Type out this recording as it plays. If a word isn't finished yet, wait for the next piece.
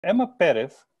Emma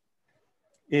Perez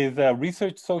is a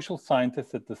research social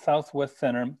scientist at the Southwest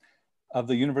Center of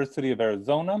the University of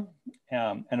Arizona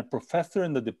and a professor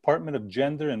in the Department of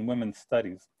Gender and Women's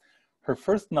Studies. Her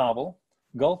first novel,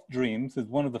 Gulf Dreams, is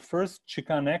one of the first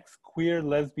Chicanx queer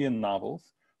lesbian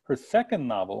novels. Her second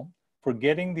novel,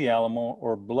 Forgetting the Alamo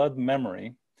or Blood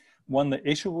Memory, won the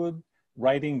Isherwood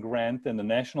Writing Grant and the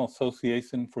National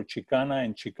Association for Chicana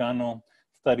and Chicano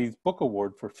Studies Book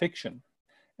Award for Fiction.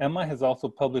 Emma has also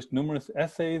published numerous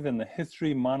essays in the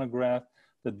history monograph,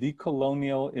 The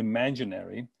Decolonial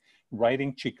Imaginary,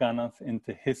 Writing Chicanas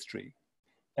into History.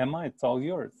 Emma, it's all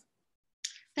yours.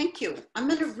 Thank you. I'm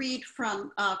going to read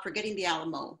from Forgetting the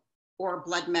Alamo, or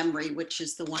Blood Memory, which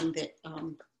is the one that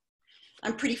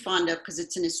I'm pretty fond of because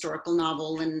it's an historical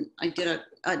novel, and I did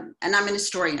and I'm an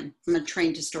historian. I'm a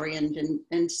trained historian,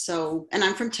 and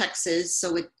I'm from Texas,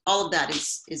 so all of that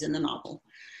is in the novel.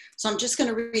 So I'm just going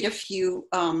to read a few,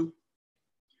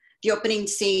 the opening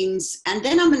scenes, and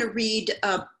then I'm going to read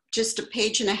just a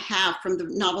page and a half from the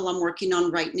novel I'm working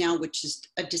on right now, which is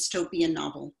a dystopian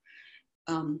novel.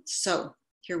 So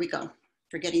here we go,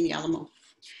 Forgetting the Alamo.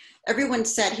 Everyone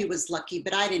said he was lucky,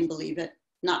 but I didn't believe it,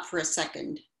 not for a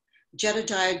second.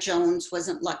 Jedediah Jones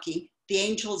wasn't lucky. The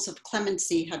angels of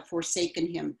clemency had forsaken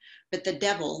him, but the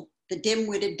devil, the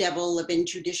dim-witted devil of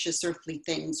injudicious earthly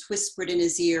things, whispered in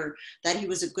his ear that he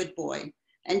was a good boy,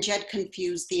 and Jed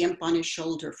confused the imp on his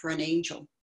shoulder for an angel.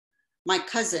 My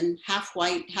cousin, half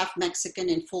white, half Mexican,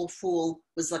 and full fool,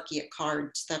 was lucky at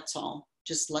cards, that's all,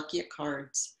 just lucky at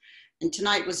cards. And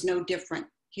tonight was no different.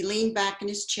 He leaned back in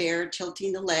his chair,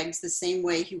 tilting the legs the same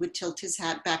way he would tilt his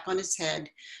hat back on his head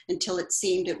until it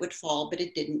seemed it would fall, but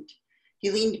it didn't. He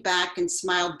leaned back and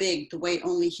smiled big the way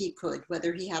only he could,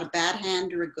 whether he had a bad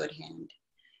hand or a good hand.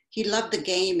 He loved the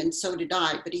game, and so did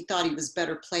I, but he thought he was a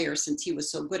better player since he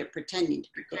was so good at pretending to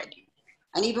be good.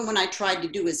 And even when I tried to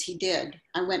do as he did,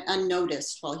 I went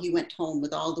unnoticed while he went home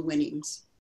with all the winnings.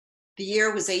 The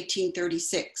year was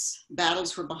 1836.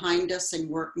 Battles were behind us and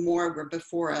more were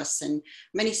before us, and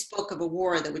many spoke of a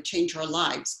war that would change our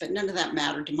lives, but none of that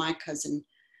mattered to my cousin.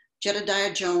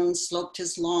 Jedediah Jones sloped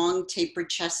his long, tapered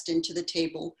chest into the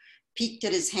table, peeked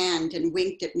at his hand, and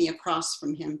winked at me across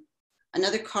from him.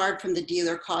 Another card from the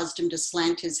dealer caused him to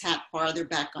slant his hat farther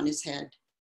back on his head.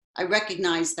 I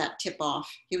recognized that tip-off.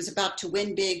 He was about to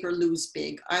win big or lose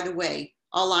big. Either way,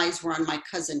 all eyes were on my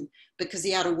cousin because he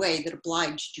had a way that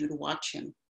obliged you to watch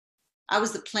him. I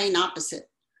was the plain opposite.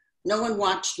 No one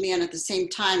watched me, and at the same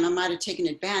time, I might have taken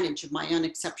advantage of my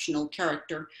unexceptional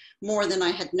character more than I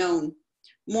had known.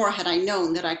 More had I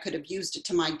known that I could have used it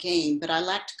to my gain, but I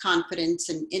lacked confidence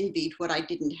and envied what I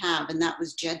didn't have, and that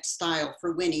was Jed's style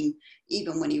for winning,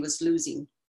 even when he was losing.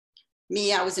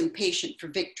 Me, I was impatient for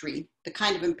victory, the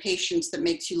kind of impatience that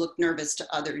makes you look nervous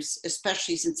to others,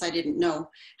 especially since I didn't know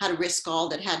how to risk all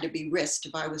that had to be risked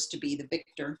if I was to be the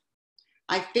victor.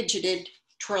 I fidgeted,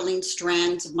 twirling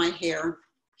strands of my hair.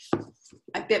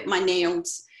 I bit my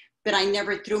nails, but I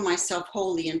never threw myself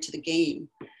wholly into the game.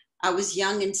 I was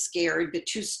young and scared, but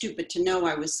too stupid to know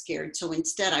I was scared, so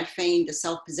instead I feigned a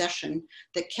self-possession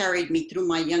that carried me through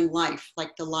my young life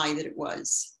like the lie that it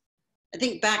was. I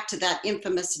think back to that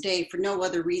infamous day for no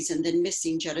other reason than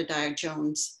missing Jedediah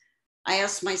Jones. I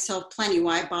asked myself plenty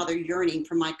why I bother yearning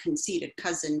for my conceited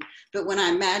cousin, but when I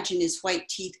imagine his white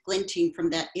teeth glinting from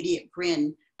that idiot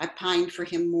grin, I pined for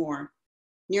him more.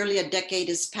 Nearly a decade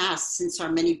has passed since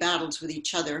our many battles with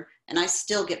each other, and I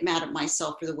still get mad at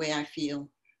myself for the way I feel.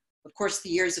 Of course, the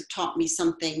years have taught me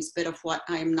some things, but of what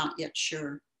I am not yet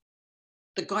sure.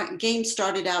 The game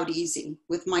started out easy,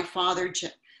 with my father,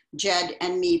 Jed,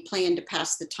 and me playing to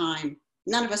pass the time.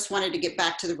 None of us wanted to get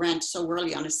back to the ranch so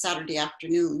early on a Saturday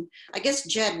afternoon. I guess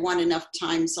Jed won enough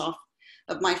times off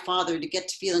of my father to get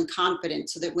to feeling confident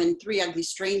so that when three ugly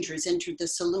strangers entered the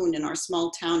saloon in our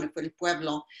small town of El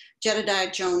Pueblo,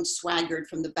 Jedediah Jones swaggered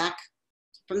from the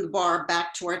bar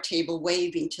back to our table,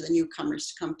 waving to the newcomers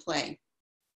to come play.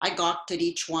 I gawked at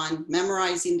each one,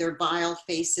 memorizing their vile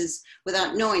faces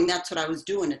without knowing that's what I was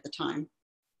doing at the time.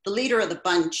 The leader of the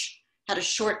bunch had a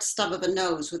short stub of a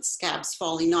nose with scabs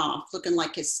falling off, looking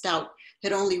like his snout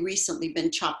had only recently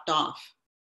been chopped off.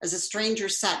 As a stranger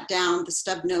sat down, the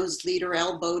stub-nosed leader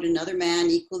elbowed another man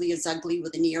equally as ugly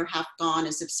with an ear half gone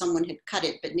as if someone had cut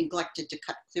it but neglected to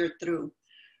cut clear through.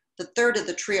 The third of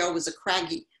the trio was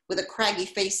with a craggy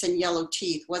face and yellow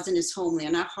teeth, wasn't as homely,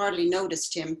 and I hardly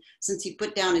noticed him since he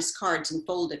put down his cards and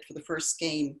folded for the first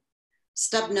game.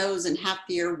 Stub-nose and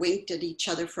Half-Ear winked at each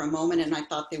other for a moment, and I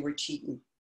thought they were cheating.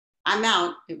 I'm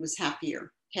out, it was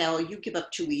Half-Ear. Hell, you give up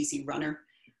too easy, runner.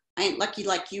 I ain't lucky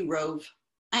like you, Rove.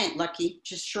 I ain't lucky,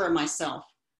 just sure of myself.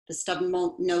 The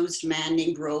stub-nosed man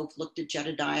named Rove looked at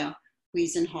Jedediah,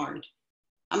 wheezing hard.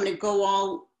 I'm gonna go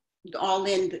all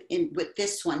in with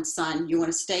this one, son. You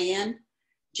wanna stay in?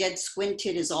 Jed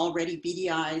squinted his already beady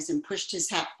eyes and pushed his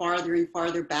hat farther and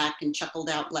farther back and chuckled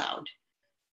out loud.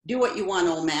 Do what you want,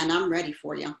 old man, I'm ready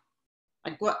for you.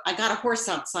 I got a horse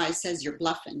outside, says you're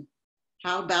bluffing.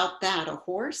 How about that, a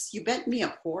horse? You bet me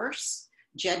a horse?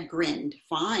 Jed grinned.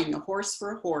 Fine, a horse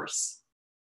for a horse.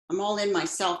 I'm all in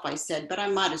myself, I said, but I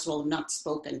might as well have not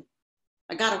spoken.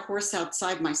 I got a horse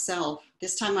outside myself.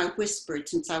 This time I whispered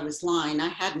since I was lying. I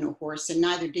had no horse and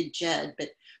neither did Jed, but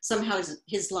somehow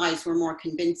his lies were more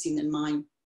convincing than mine.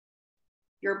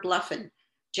 You're bluffing.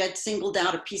 Jed singled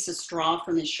out a piece of straw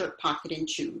from his shirt pocket and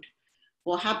chewed.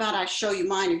 Well, how about I show you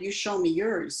mine or you show me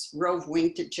yours? Rove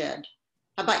winked at Jed.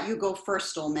 How about you go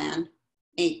first, old man?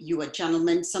 Ain't you a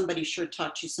gentleman? Somebody sure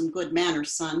taught you some good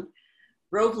manners, son.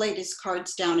 Rove laid his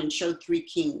cards down and showed 3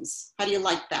 kings. How do you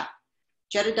like that?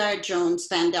 Jedediah Jones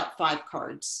fanned out 5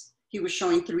 cards. He was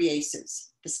showing 3 aces.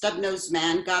 The stub-nosed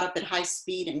man got up at high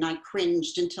speed and I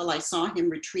cringed until I saw him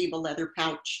retrieve a leather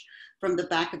pouch from the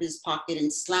back of his pocket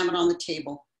and slam it on the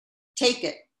table. Take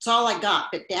it. It's all I got,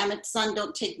 but damn it, son,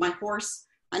 don't take my horse.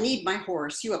 I need my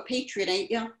horse. You a patriot,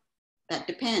 ain't you? That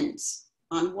depends.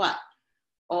 On what?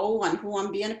 Oh, on who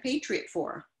I'm being a patriot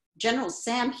for. General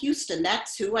Sam Houston,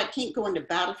 that's who. I can't go into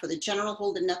battle for the general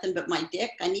holding nothing but my dick.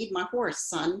 I need my horse,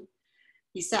 son.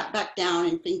 He sat back down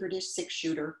and fingered his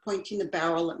 6-shooter, pointing the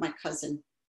barrel at my cousin.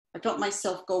 I felt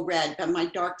myself go red, but my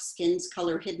dark skin's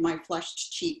color hid my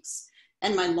flushed cheeks,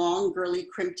 and my long, girly,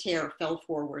 crimped hair fell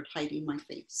forward, hiding my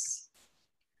face.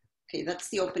 Okay, that's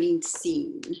the opening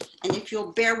scene. And if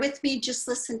you'll bear with me, just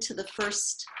listen to the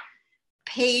first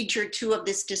page or 2 of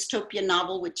this dystopian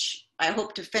novel, which I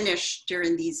hope to finish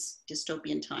during these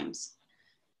dystopian times.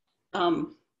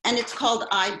 And it's called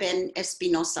I, Ben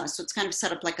Espinosa. So it's kind of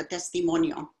set up like a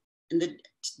testimonio. And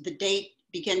the date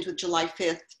begins with July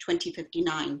 5th,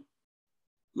 2059.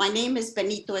 My name is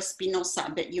Benito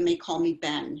Espinosa, but you may call me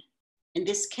Ben. In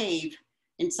this cave,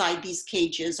 inside these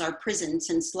cages, our prison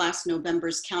since last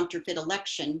November's counterfeit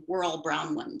election were all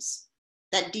brown ones.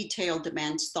 That detail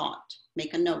demands thought.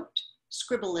 Make a note.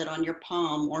 Scribble it on your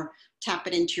palm or tap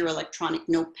it into your electronic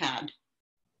notepad.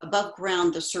 Above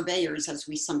ground, the surveyors, as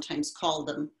we sometimes call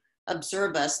them,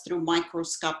 observe us through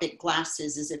microscopic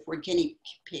glasses as if we're guinea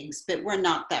pigs, but we're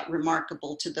not that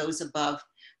remarkable to those above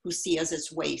who see us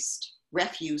as waste,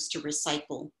 refuse to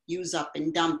recycle, use up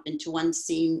and dump into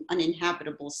unseen,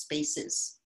 uninhabitable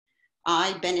spaces.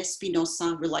 I, Ben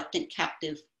Espinosa, reluctant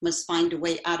captive, must find a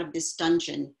way out of this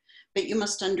dungeon, but you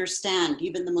must understand,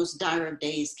 even the most dire of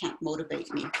days can't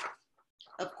motivate me.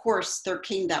 Of course, there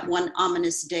came that one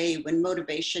ominous day when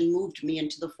motivation moved me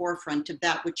into the forefront of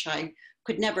that which I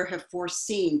could never have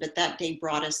foreseen, but that day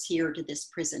brought us here to this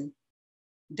prison.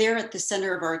 There at the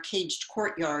center of our caged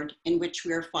courtyard, in which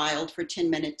we are filed for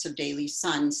 10 minutes of daily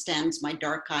sun, stands my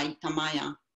dark-eyed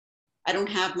Tamaya. I don't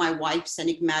have my wife's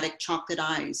enigmatic chocolate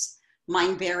eyes.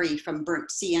 Mine vary from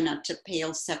burnt sienna to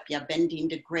pale sepia, bending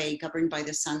to gray, governed by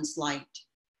the sun's light.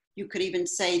 You could even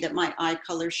say that my eye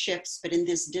color shifts, but in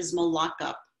this dismal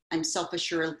lockup, I'm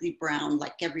self-assuredly brown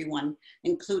like everyone,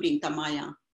 including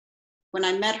Tamaya. When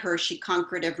I met her, she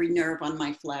conquered every nerve on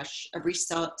my flesh, every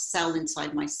cell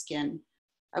inside my skin.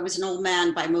 I was an old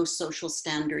man by most social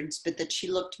standards, but that she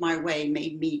looked my way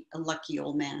made me a lucky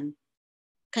old man.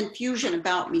 Confusion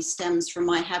about me stems from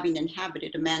my having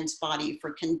inhabited a man's body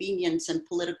for convenience and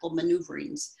political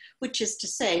maneuverings, which is to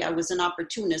say I was an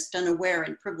opportunist, unaware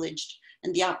and privileged,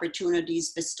 and the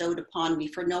opportunities bestowed upon me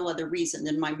for no other reason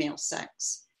than my male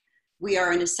sex. We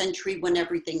are in a century when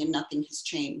everything and nothing has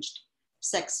changed.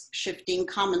 Sex shifting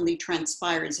commonly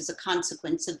transpires as a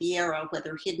consequence of the era,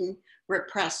 whether hidden,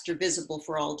 repressed, or visible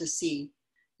for all to see.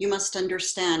 You must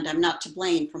understand I'm not to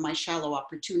blame for my shallow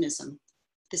opportunism.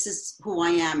 This is who I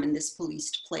am in this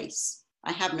policed place.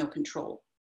 I have no control.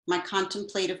 My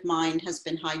contemplative mind has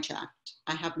been hijacked.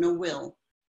 I have no will.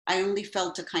 I only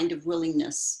felt a kind of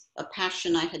willingness, a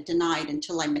passion I had denied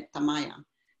until I met Tamaya.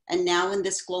 And now in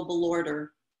this global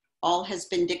order, all has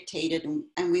been dictated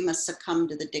and we must succumb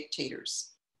to the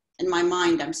dictators. In my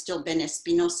mind, I'm still Ben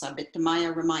Espinosa, but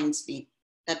Tamaya reminds me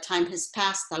that time has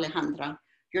passed, Alejandra.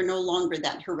 You're no longer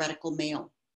that heretical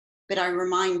male. But I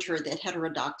remind her that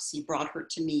heterodoxy brought her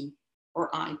to me, or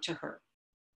I to her.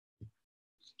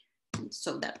 And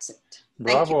so that's it.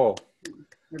 Bravo. Thank you,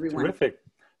 everyone. Terrific.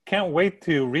 Can't wait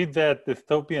to read that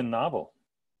dystopian novel.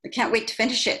 I can't wait to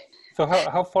finish it. So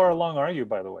how far along are you,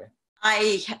 by the way?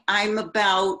 I'm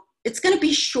about, it's going to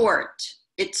be short.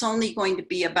 It's only going to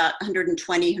be about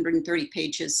 120, 130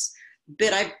 pages.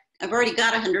 But I've already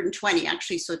got 120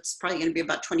 actually, so it's probably going to be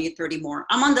about 20 or 30 more.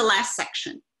 I'm on the last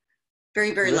section,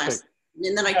 very, very Terrific. last.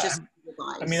 And then I just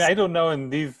revise. I mean, I don't know, in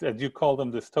these, as you call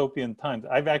them, dystopian times,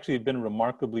 I've actually been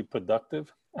remarkably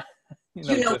productive.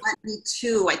 You know what, me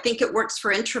too. I think it works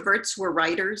for introverts who are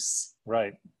writers.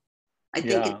 Right. I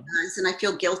think it does, and I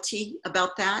feel guilty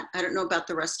about that. I don't know about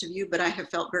the rest of you, but I have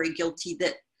felt very guilty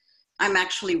that I'm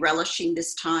actually relishing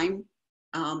this time.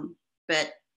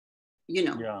 But, you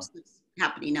know, it's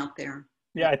happening out there.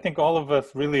 Yeah, I think all of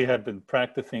us really have been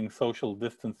practicing social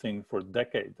distancing for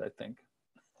decades, I think.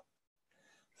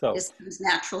 So it's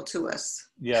natural to us.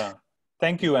 Yeah.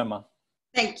 Thank you, Emma.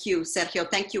 Thank you, Sergio.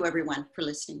 Thank you, everyone, for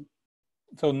listening.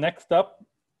 So next up,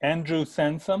 Andrew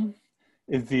Sansom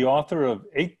is the author of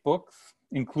 8 books,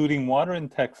 including Water in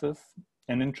Texas,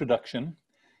 An Introduction,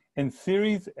 and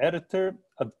series editor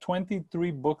of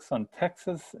 23 books on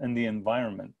Texas and the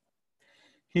environment.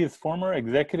 He is former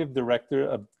executive director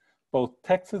of both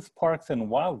Texas Parks and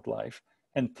Wildlife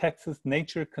and Texas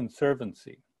Nature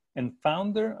Conservancy, and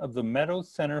founder of the Meadows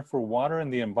Center for Water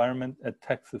and the Environment at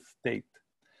Texas State.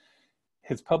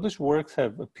 His published works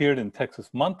have appeared in Texas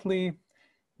Monthly,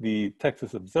 the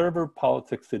Texas Observer,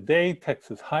 Politics Today,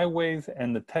 Texas Highways,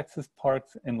 and the Texas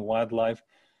Parks and Wildlife.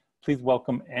 Please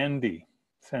welcome Andy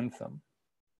Sansom.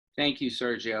 Thank you,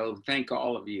 Sergio. Thank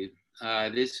all of you.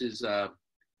 This is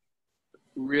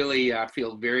really, I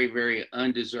feel very, very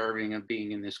undeserving of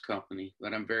being in this company,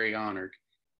 but I'm very honored.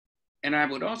 And I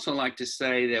would also like to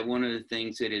say that one of the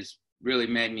things that has really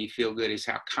made me feel good is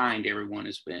how kind everyone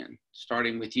has been,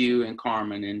 starting with you and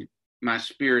Carmen and my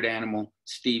spirit animal,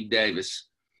 Steve Davis.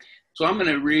 So I'm going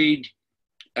to read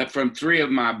from 3 of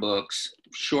my books,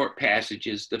 short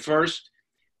passages. The first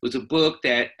was a book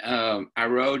that I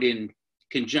wrote in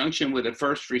conjunction with a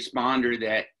first responder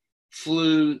that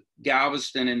flew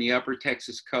Galveston and the upper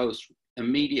Texas coast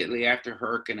immediately after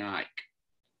Hurricane Ike.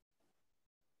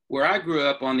 Where I grew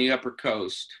up on the upper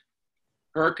coast,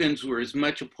 hurricanes were as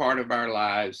much a part of our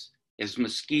lives as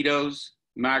mosquitoes,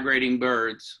 migrating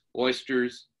birds,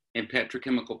 oysters, and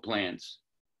petrochemical plants.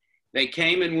 They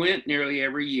came and went nearly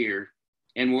every year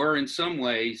and were in some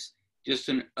ways just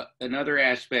another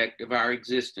aspect of our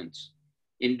existence,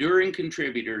 enduring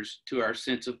contributors to our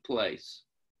sense of place.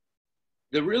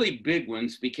 The really big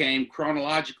ones became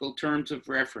chronological terms of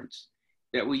reference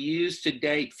that we use to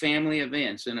date family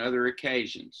events and other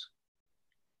occasions.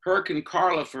 Hurricane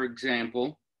Carla, for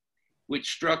example,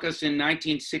 which struck us in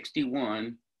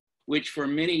 1961, which for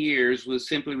many years was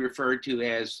simply referred to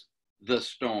as the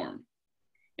storm.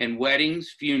 And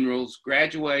weddings, funerals,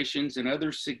 graduations, and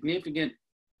other significant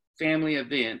family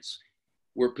events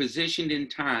were positioned in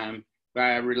time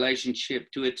by a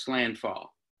relationship to its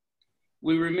landfall.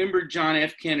 We remember John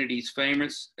F. Kennedy's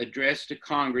famous address to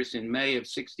Congress in May of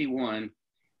 '61,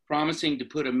 promising to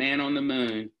put a man on the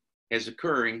moon as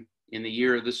occurring in the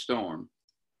year of the storm.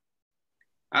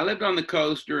 I lived on the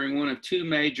coast during one of 2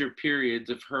 major periods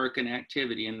of hurricane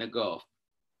activity in the Gulf.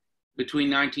 Between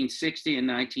 1960 and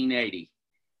 1980,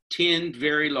 10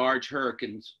 very large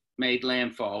hurricanes made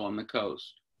landfall on the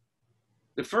coast.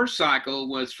 The first cycle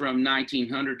was from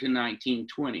 1900 to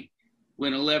 1920,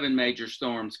 when 11 major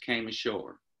storms came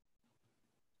ashore.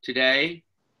 Today,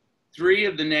 3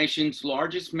 of the nation's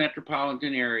largest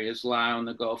metropolitan areas lie on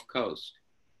the Gulf Coast: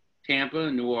 Tampa,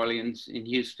 New Orleans, and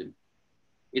Houston.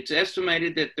 It's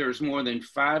estimated that there's more than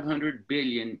 $500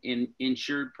 billion in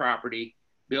insured property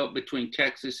built between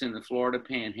Texas and the Florida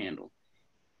Panhandle.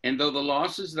 And though the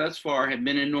losses thus far have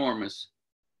been enormous,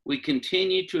 we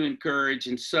continue to encourage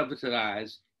and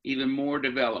subsidize even more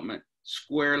development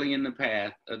squarely in the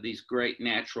path of these great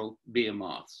natural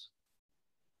behemoths.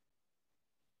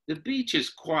 The beach is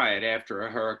quiet after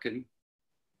a hurricane.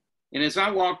 And as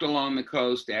I walked along the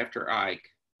coast after Ike,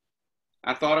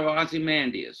 I thought of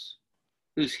Ozymandias,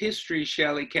 whose history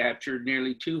Shelley captured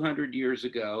nearly 200 years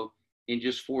ago in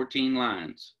just 14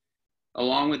 lines,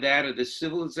 along with that of the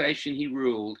civilization he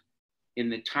ruled in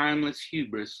the timeless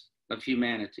hubris of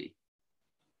humanity.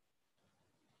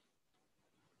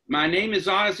 My name is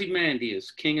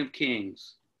Ozymandias, King of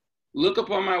Kings. Look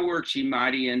upon my works, ye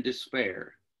mighty, and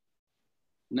despair.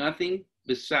 Nothing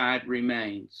beside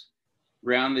remains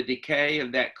round the decay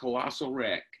of that colossal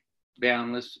wreck,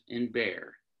 boundless and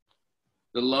bare.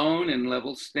 The lone and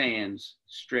level stands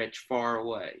stretch far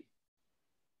away.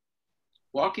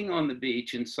 Walking on the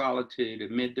beach in solitude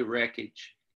amid the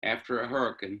wreckage after a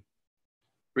hurricane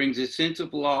brings a sense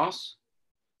of loss,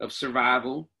 of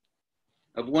survival,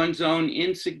 of one's own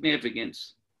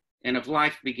insignificance, and of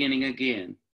life beginning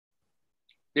again.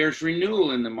 There's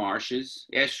renewal in the marshes,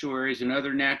 estuaries, and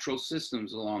other natural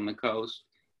systems along the coast,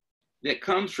 that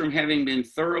comes from having been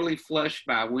thoroughly flushed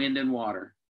by wind and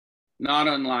water, not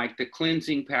unlike the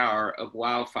cleansing power of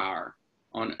wildfire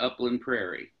on upland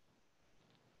prairie.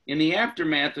 In the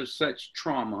aftermath of such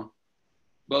trauma,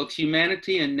 both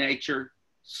humanity and nature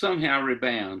somehow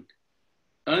rebound,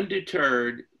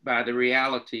 undeterred by the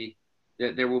reality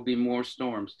that there will be more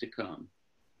storms to come.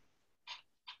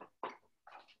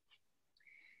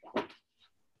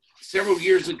 Several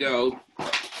years ago,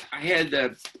 I had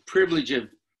the privilege of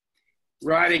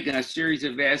writing a series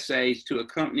of essays to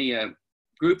accompany a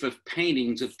group of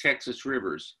paintings of Texas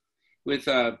rivers with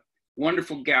a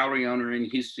wonderful gallery owner in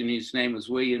Houston whose name was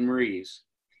William Reeves.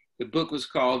 The book was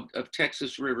called Of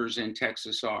Texas Rivers and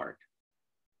Texas Art.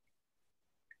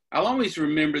 I'll always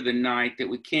remember the night that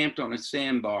we camped on a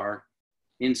sandbar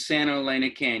in Santa Elena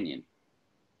Canyon.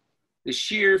 The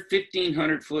sheer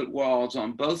 1,500-foot walls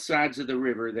on both sides of the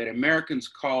river that Americans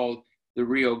called the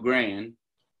Rio Grande,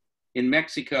 in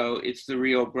Mexico it's the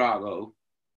Rio Bravo,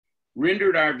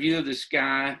 rendered our view of the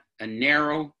sky a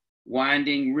narrow,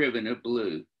 winding ribbon of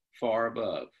blue far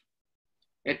above.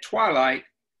 At twilight,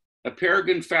 a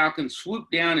peregrine falcon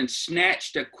swooped down and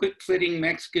snatched a quick-flitting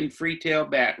Mexican free-tail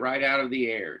bat right out of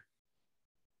the air.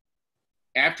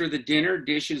 After the dinner,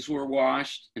 dishes were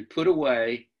washed and put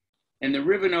away, and the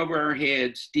ribbon over our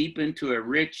heads deepened to a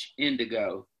rich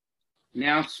indigo,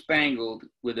 now spangled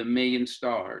with 1,000,000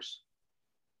 stars.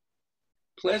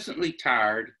 Pleasantly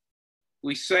tired,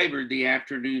 we savored the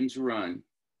afternoon's run.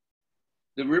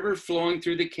 The river flowing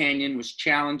through the canyon was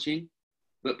challenging,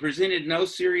 but presented no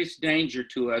serious danger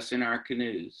to us in our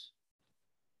canoes.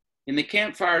 In the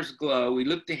campfire's glow, we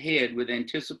looked ahead with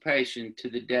anticipation to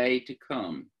the day to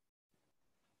come.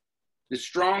 The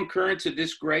strong currents of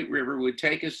this great river would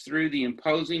take us through the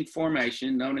imposing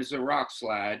formation known as a rock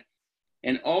slide,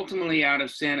 and ultimately out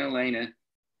of Santa Elena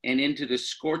and into the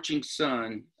scorching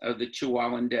sun of the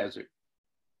Chihuahuan Desert.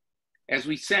 As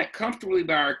we sat comfortably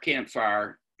by our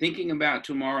campfire, thinking about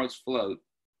tomorrow's float,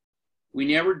 we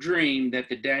never dreamed that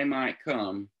the day might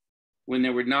come when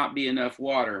there would not be enough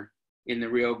water in the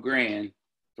Rio Grande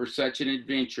for such an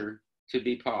adventure to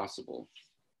be possible.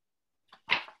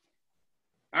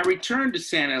 I returned to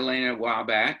Santa Elena a while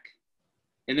back,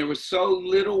 and there was so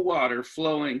little water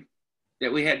flowing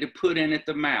that we had to put in at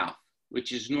the mouth,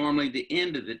 which is normally the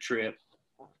end of the trip,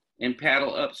 and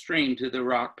paddle upstream to the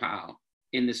rock pile.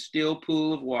 In the still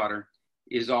pool of water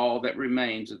is all that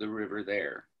remains of the river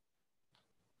there.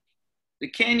 The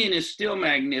canyon is still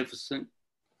magnificent,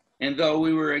 and though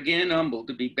we were again humbled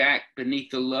to be back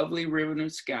beneath the lovely ribbon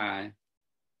of sky,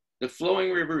 the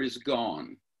flowing river is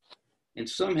gone, and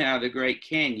somehow the great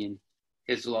canyon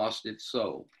has lost its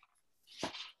soul.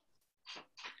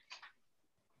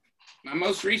 My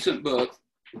most recent book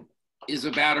is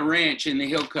about a ranch in the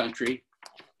hill country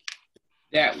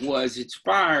that was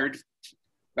inspired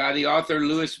by the author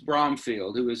Louis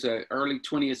Bromfield, who was an early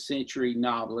 20th century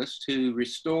novelist who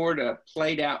restored a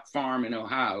played out farm in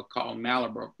Ohio called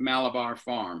Malabar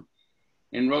Farm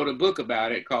and wrote a book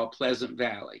about it called Pleasant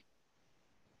Valley.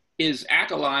 His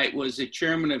acolyte was the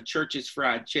chairman of Church's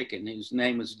Fried Chicken, whose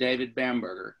name was David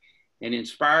Bamberger, and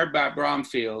inspired by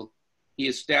Bromfield, he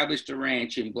established a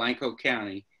ranch in Blanco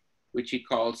County, which he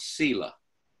called Sela.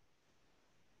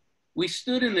 We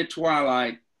stood in the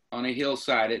twilight on a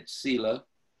hillside at Sela,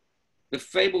 the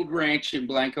fabled ranch in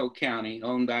Blanco County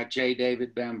owned by J.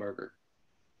 David Bamberger.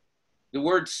 The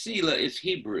word Sela is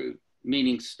Hebrew,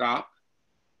 meaning stop,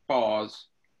 pause,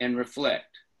 and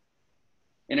reflect.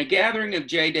 And a gathering of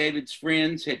J. David's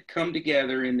friends had come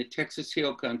together in the Texas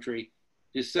Hill Country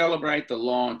to celebrate the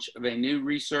launch of a new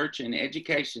research and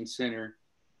education center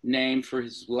named for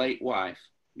his late wife,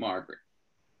 Margaret.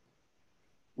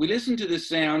 We listened to the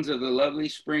sounds of the lovely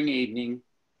spring evening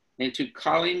and to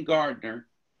Colleen Gardner,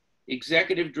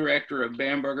 executive director of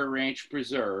Bamberger Ranch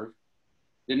Preserve,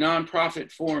 the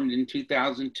nonprofit formed in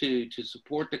 2002 to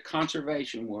support the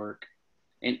conservation work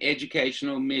and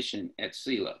educational mission at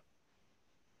Sela.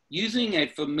 Using a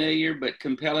familiar but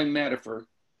compelling metaphor,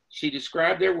 she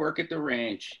described their work at the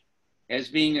ranch as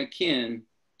being akin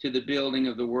to the building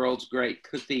of the world's great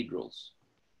cathedrals.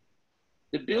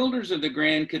 The builders of the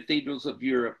grand cathedrals of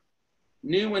Europe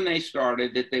knew when they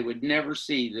started that they would never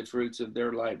see the fruits of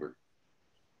their labor.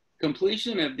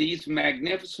 Completion of these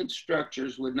magnificent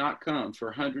structures would not come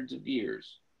for hundreds of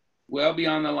years, well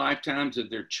beyond the lifetimes of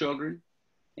their children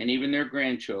and even their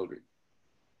grandchildren.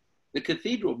 The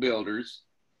cathedral builders,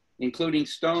 including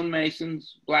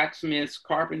stonemasons, blacksmiths,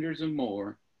 carpenters, and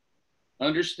more,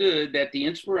 understood that the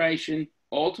inspiration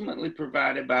ultimately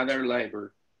provided by their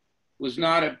labor was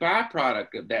not a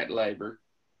byproduct of that labor,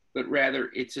 but rather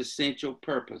its essential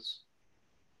purpose.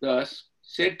 Thus,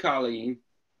 said Colleen,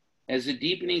 As the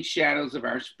deepening shadows of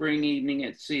our spring evening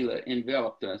at Sila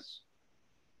enveloped us,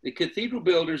 the cathedral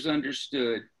builders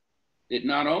understood that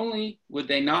not only would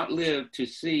they not live to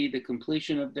see the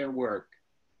completion of their work,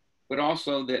 but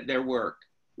also that their work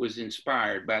was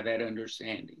inspired by that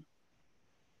understanding.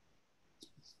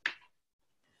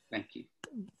 Thank you.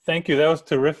 Thank you. That was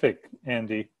terrific,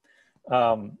 Andy.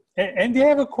 Andy, I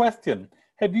have a question.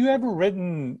 Have you ever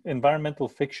written environmental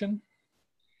fiction?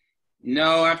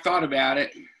 No, I've thought about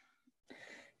it.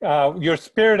 Your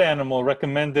spirit animal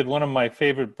recommended one of my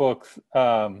favorite books,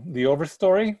 The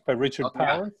Overstory by Richard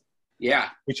Powers. Yeah.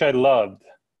 Which I loved.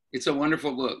 It's a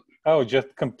wonderful book. Oh,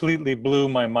 just completely blew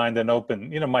my mind and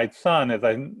opened. You know, my son, as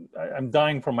I'm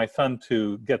dying for my son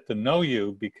to get to know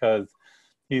you because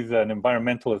he's an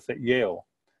environmentalist at Yale,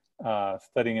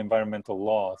 studying environmental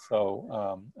law.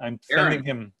 So I'm sending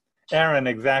him, Aaron,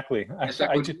 exactly. Yes,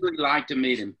 I would really like to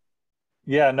meet him.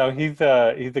 Yeah, no, he's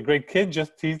a great kid.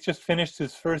 He's just finished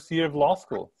his first year of law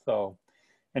school. So,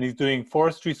 and he's doing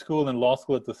forestry school and law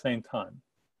school at the same time.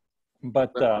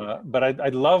 But I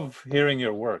love hearing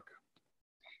your work.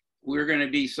 We're going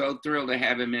to be so thrilled to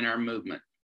have him in our movement.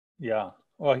 Yeah.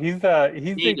 Well, he's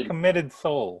a committed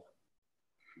soul.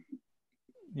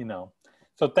 You know.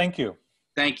 So thank you.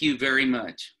 Thank you very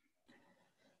much.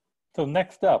 So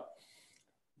next up,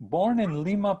 born in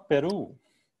Lima, Peru,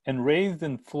 and raised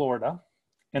in Florida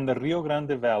in the Rio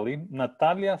Grande Valley,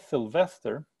 Natalia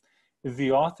Sylvester is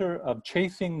the author of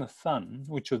Chasing the Sun,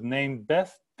 which was named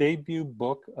Best Debut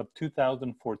Book of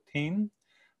 2014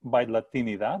 by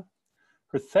Latinidad.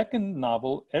 Her second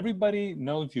novel, Everybody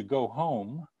Knows You Go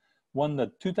Home, won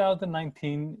the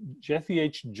 2019 Jesse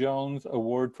H. Jones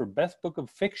Award for Best Book of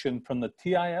Fiction from the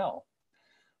TIL.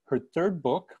 Her third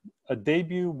book, a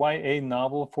debut YA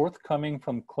novel forthcoming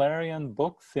from Clarion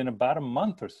Books in about a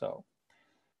month or so,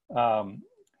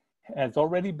 has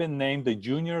already been named the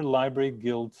Junior Library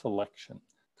Guild selection.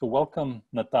 So welcome,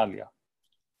 Natalia.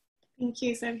 Thank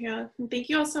you, Sergio. And thank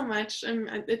you all so much.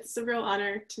 It's a real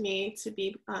honor to me to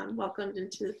be welcomed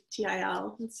into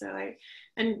TIL. And so I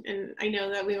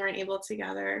know that we weren't able to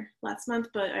gather last month,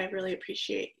 but I really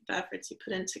appreciate the efforts you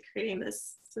put into creating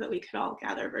this so that we could all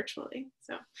gather virtually.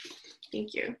 So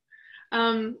thank you.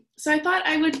 So I thought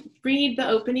I would read the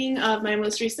opening of my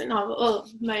most recent novel,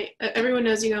 Everyone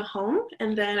Knows You Go Home,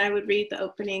 and then I would read the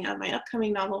opening of my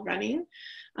upcoming novel, Running.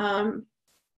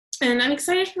 And I'm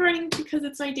excited for Running because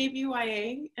it's my debut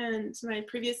YA, and my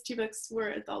previous two books were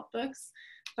adult books,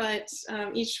 but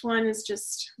each one is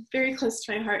just very close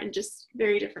to my heart in just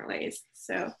very different ways.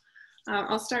 So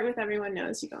I'll start with Everyone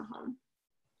Knows You Go Home.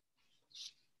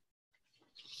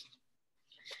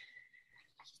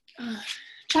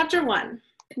 Chapter 1,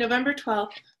 November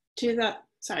 12th,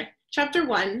 Chapter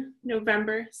 1,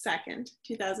 November 2nd,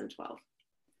 2012,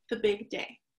 The Big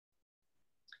Day.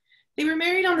 They were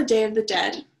married on the Day of the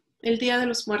Dead, El Día de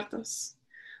los Muertos,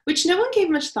 which no one gave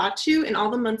much thought to in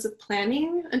all the months of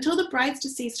planning until the bride's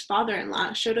deceased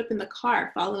father-in-law showed up in the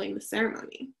car following the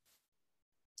ceremony.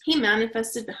 He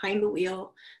manifested behind the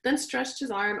wheel, then stretched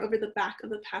his arm over the back of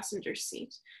the passenger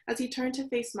seat as he turned to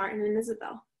face Martin and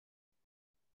Isabel.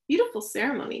 Beautiful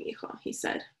ceremony, mijo, he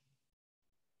said.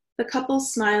 The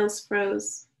couple's smiles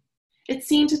froze. It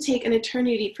seemed to take an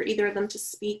eternity for either of them to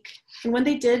speak, and when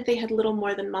they did, they had little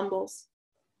more than mumbles.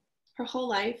 Her whole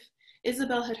life,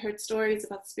 Isabel had heard stories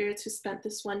about spirits who spent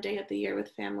this one day of the year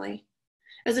with family.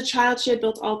 As a child, she had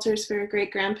built altars for her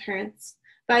great-grandparents,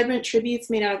 vibrant tributes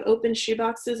made out of open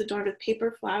shoeboxes adorned with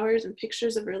paper flowers and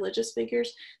pictures of religious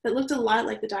figures that looked a lot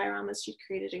like the dioramas she'd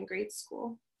created in grade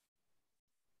school.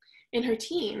 In her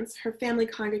teens, her family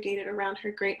congregated around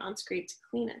her great-aunt's grave to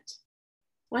clean it.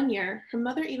 One year, her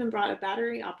mother even brought a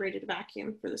battery-operated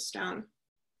vacuum for the stone.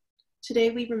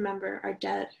 Today we remember our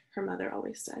dead, her mother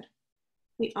always said.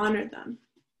 We honor them.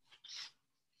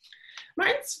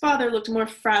 Martin's father looked more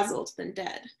frazzled than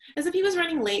dead, as if he was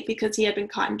running late because he had been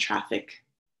caught in traffic.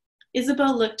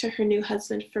 Isabel looked to her new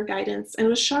husband for guidance and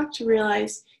was shocked to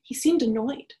realize he seemed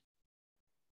annoyed.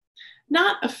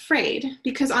 Not afraid,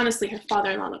 because honestly her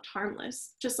father-in-law looked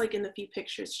harmless, just like in the few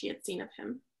pictures she had seen of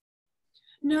him.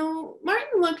 No,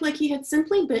 Martin looked like he had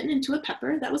simply bitten into a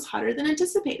pepper that was hotter than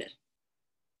anticipated.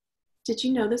 Did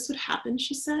you know this would happen,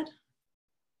 she said.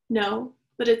 No,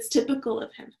 but it's typical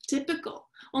of him. Typical.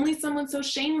 Only someone so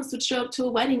shameless would show up to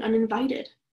a wedding uninvited.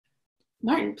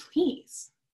 Martin,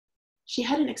 please. She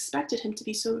hadn't expected him to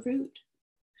be so rude.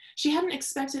 She hadn't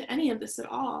expected any of this at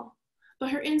all, but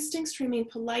her instincts to remain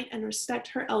polite and respect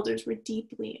her elders were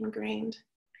deeply ingrained,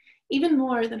 even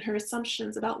more than her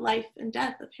assumptions about life and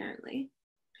death, apparently.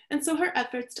 And so her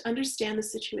efforts to understand the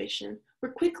situation were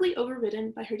quickly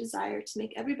overridden by her desire to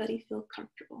make everybody feel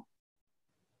comfortable.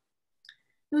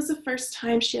 It was the first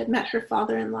time she had met her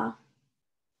father-in-law.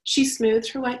 She smoothed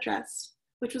her white dress,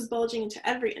 which was bulging into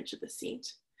every inch of the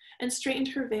seat, and straightened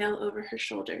her veil over her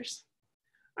shoulders.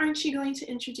 "Aren't you going to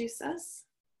introduce us?"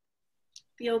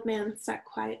 The old man sat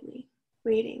quietly,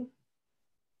 waiting.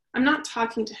 "I'm not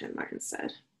talking to him," Martin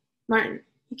said. "Martin,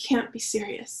 you can't be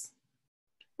serious."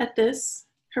 At this,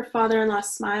 her father-in-law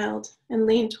smiled and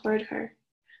leaned toward her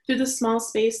through the small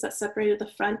space that separated the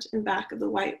front and back of the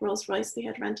white Rolls-Royce they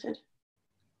had rented.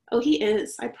 "Oh, he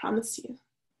is, I promise you.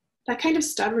 That kind of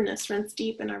stubbornness runs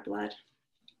deep in our blood.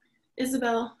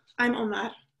 Isabel, I'm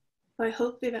Omar, though I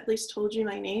hope they've at least told you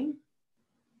my name."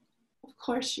 "Of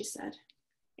course," she said,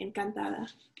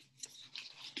 encantada.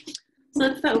 So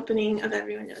that's the opening of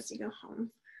Everyone Knows You Go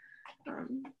Home.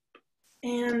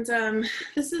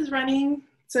 This is running,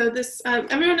 so this,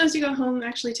 Everyone Knows You Go Home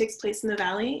actually takes place in the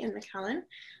Valley in McAllen.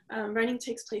 Running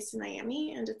takes place in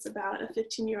Miami, and it's about a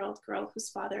 15-year-old girl whose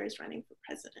father is running for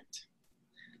president.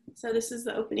 So this is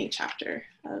the opening chapter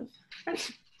of Running.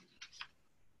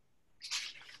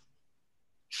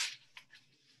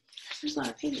 There's a lot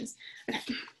of pages.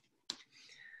 Okay.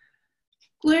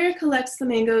 Gloria collects the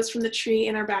mangoes from the tree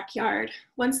in our backyard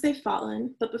once they've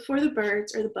fallen, but before the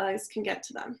birds or the bugs can get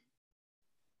to them.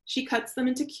 She cuts them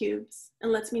into cubes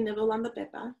and lets me nibble on the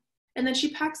pepa, and then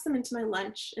she packs them into my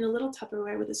lunch in a little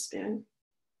Tupperware with a spoon.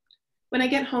 When I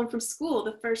get home from school,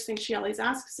 the first thing she always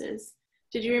asks is,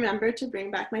 "Did you remember to bring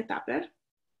back my tupper?"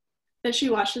 Then she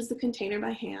washes the container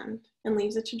by hand and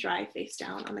leaves it to dry face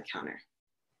down on the counter.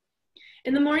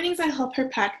 In the mornings, I help her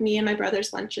pack me and my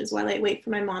brother's lunches while I wait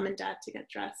for my mom and dad to get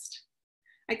dressed.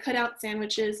 I cut out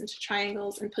sandwiches into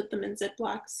triangles and put them in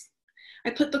Ziplocs.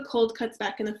 I put the cold cuts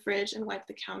back in the fridge and wipe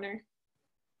the counter.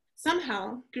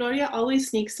 Somehow, Gloria always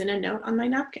sneaks in a note on my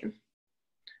napkin.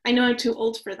 I know I'm too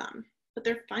old for them, but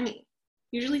they're funny.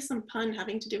 Usually some pun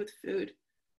having to do with food.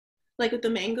 Like with the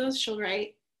mangoes, she'll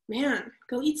write, "Man,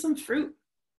 go eat some fruit."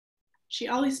 She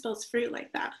always spells fruit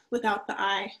like that, without the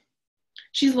I.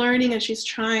 She's learning and she's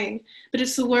trying, but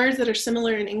it's the words that are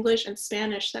similar in English and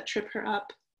Spanish that trip her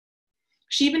up.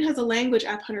 She even has a language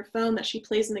app on her phone that she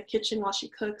plays in the kitchen while she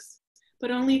cooks, but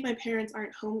only if my parents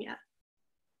aren't home yet.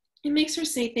 It makes her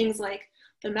say things like,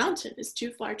 "The mountain is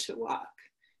too far to walk,"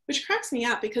 which cracks me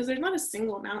up because there's not a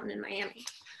single mountain in Miami.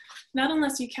 Not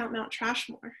unless you count Mount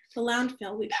Trashmore, the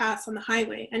landfill we pass on the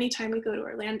highway anytime we go to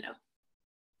Orlando.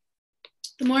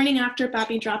 The morning after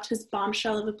Papi dropped his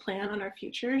bombshell of a plan on our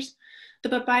futures, the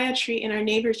papaya tree in our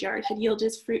neighbor's yard had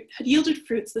yielded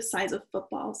fruits the size of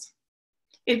footballs.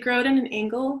 It growed at an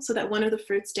angle so that one of the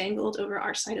fruits dangled over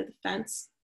our side of the fence.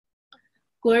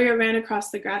 Gloria ran across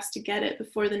the grass to get it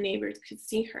before the neighbors could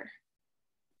see her.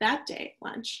 That day at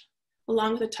lunch,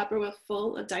 along with a Tupperware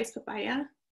full of diced papaya,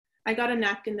 I got a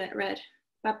napkin that read,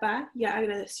 "Papá ya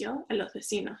agradeció a los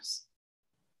vecinos."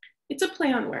 It's a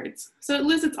play on words, so it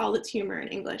loses all its humor in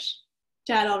English.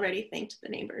 Dad already thanked the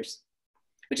neighbors.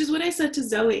 Which is what I said to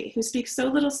Zoe, who speaks so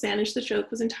little Spanish the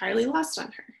joke was entirely lost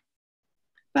on her.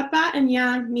 "Papá and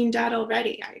ya mean dad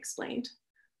already," I explained.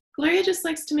 "Gloria just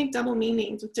likes to make double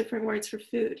meanings with different words for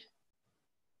food."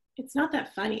 "It's not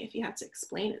that funny if you have to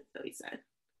explain it," Zoe said.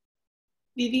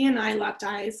 Vivi and I locked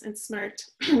eyes and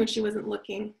smirked when she wasn't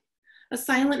looking, a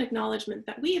silent acknowledgement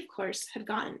that we, of course, had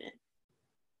gotten it.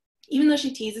 Even though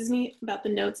she teases me about the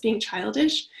notes being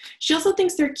childish, she also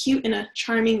thinks they're cute in a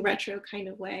charming retro kind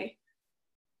of way.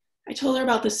 I told her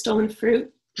about the stolen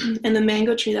fruit and the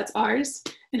mango tree that's ours,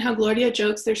 and how Gloria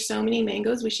jokes there's so many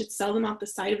mangoes we should sell them off the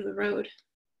side of the road.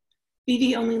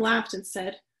 Vivi only laughed and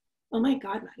said, "Oh my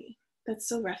God, Maddie, that's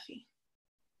so roughy."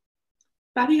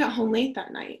 Papi got home late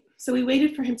that night, so we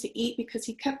waited for him to eat because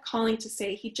he kept calling to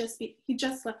say he just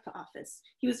left the office.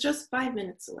 He was just 5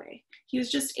 minutes away. He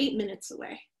was just 8 minutes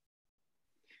away.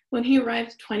 When he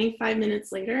arrived 25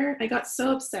 minutes later, I got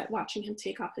so upset watching him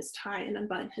take off his tie and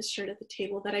unbutton his shirt at the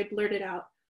table that I blurted out,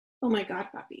 "Oh my God,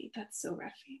 Papi, that's so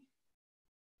roughy."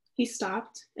 He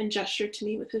stopped and gestured to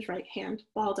me with his right hand,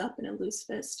 balled up in a loose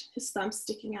fist, his thumb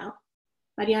sticking out.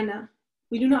 "Mariana,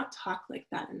 we do not talk like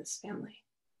that in this family.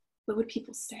 What would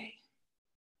people say?"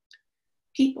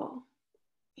 People.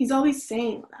 He's always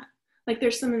saying that, like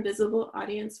there's some invisible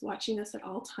audience watching us at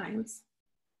all times.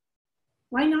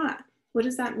 "Why not? What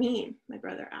does that mean?" my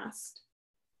brother asked.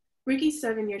 Ricky's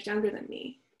 7 years younger than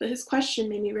me, but his question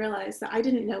made me realize that I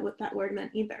didn't know what that word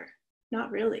meant either. Not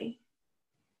really.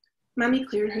 Mommy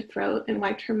cleared her throat and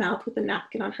wiped her mouth with a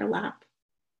napkin on her lap.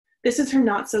 This is her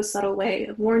not so subtle way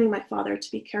of warning my father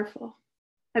to be careful.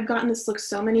 I've gotten this look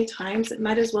so many times, it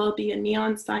might as well be a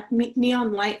neon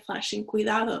light flashing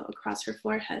cuidado across her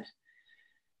forehead.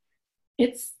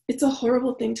 It's a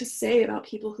horrible thing to say about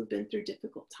people who've been through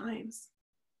difficult times.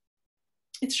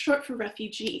 It's short for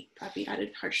refugee, Papi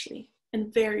added harshly,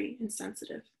 and very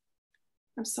insensitive.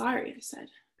 I'm sorry, I said.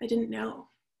 I didn't know.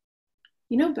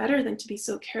 You know better than to be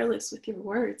so careless with your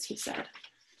words, he said.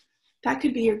 That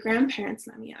could be your grandparents,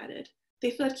 Nami added.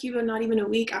 They fled Cuba not even a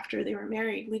week after they were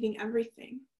married, leaving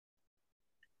everything.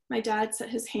 My dad set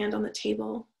his hand on the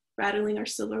table, rattling our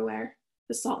silverware,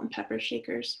 the salt and pepper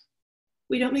shakers.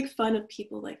 We don't make fun of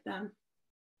people like them.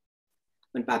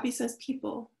 When Papi says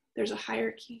people, there's a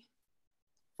hierarchy.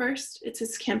 First, it's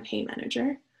his campaign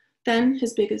manager, then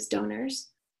his biggest donors,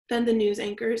 then the news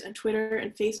anchors and Twitter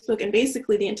and Facebook and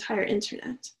basically the entire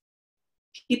internet.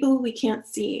 People we can't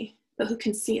see, but who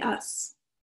can see us.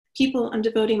 People I'm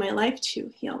devoting my life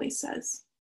to, he always says.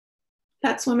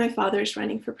 That's why my father's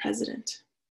running for president,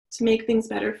 to make things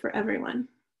better for everyone.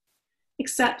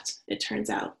 Except, it turns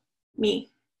out,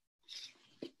 me.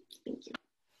 Thank you.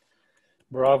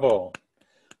 Bravo.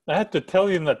 I have to tell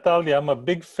you, Natalia, I'm a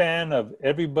big fan of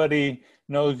Everybody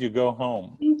Knows You Go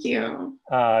Home. Thank you.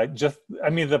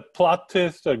 The plot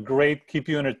twists are great, keep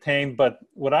you entertained, but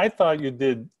what I thought you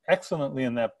did excellently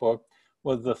in that book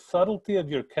was the subtlety of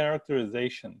your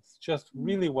characterizations. Just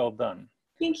really well done.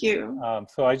 Thank you.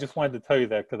 So I just wanted to tell you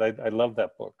that because I love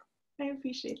that book. I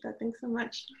appreciate that. Thanks so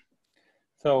much.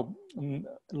 So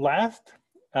last,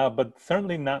 but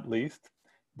certainly not least,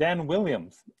 Dan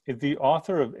Williams is the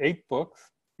author of 8 books,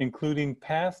 including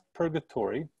Past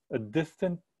Purgatory, A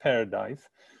Distant Paradise,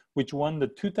 which won the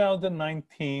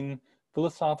 2019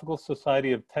 Philosophical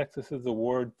Society of Texas's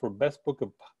award for Best Book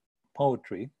of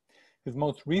Poetry. His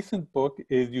most recent book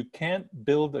is You Can't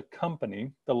Build a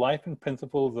Company, The Life and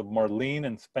Principles of Marlene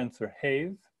and Spencer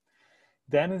Hayes.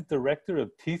 Dan is director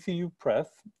of TCU Press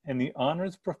and the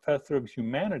Honors Professor of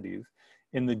Humanities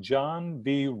in the John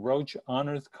V. Roach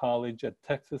Honors College at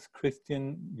Texas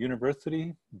Christian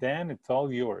University. Dan, it's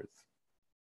all yours.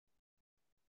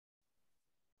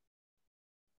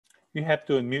 You have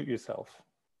to unmute yourself.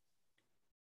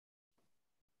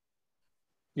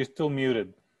 You're still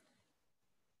muted.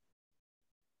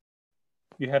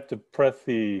 You have to press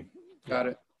the... Got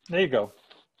it. There you go.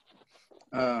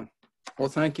 Well,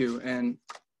 thank you. And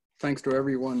thanks to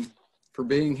everyone for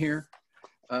being here.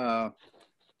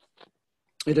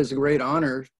 It is a great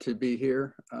honor to be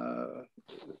here,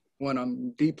 one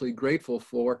I'm deeply grateful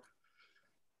for.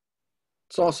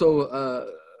 It's also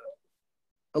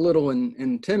a little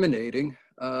intimidating.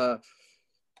 I'm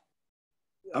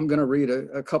going to read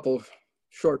a couple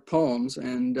short poems,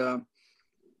 and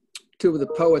 2 of the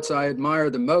poets I admire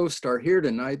the most are here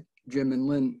tonight, Jim and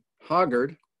Lynn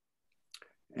Hoggard,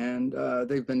 and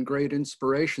they've been great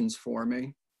inspirations for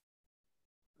me.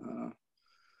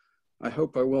 I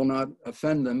hope I will not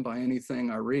offend them by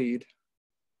anything I read.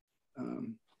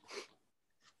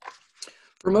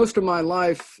 For most of my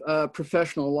life,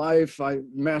 professional life, I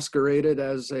masqueraded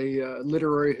as a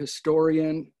literary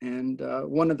historian, and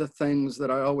one of the things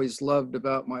that I always loved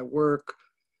about my work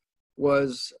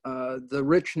was the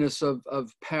richness of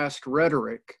past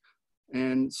rhetoric.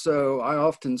 And so I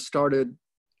often started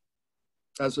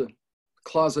as a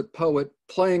closet poet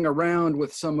playing around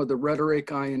with some of the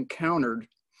rhetoric I encountered.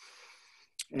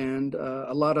 And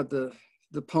a lot of the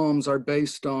poems are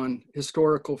based on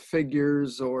historical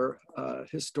figures or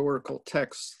historical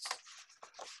texts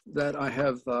that I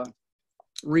have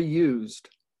reused.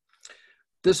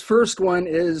 This first one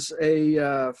is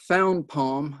a found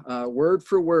poem, word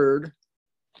for word,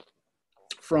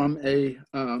 from a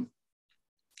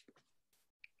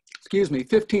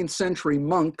 15th century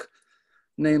monk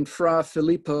named Fra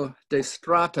Filippo de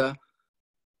Strata,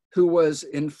 who was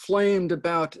inflamed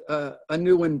about a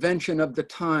new invention of the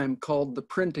time called the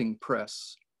printing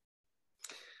press.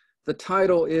 The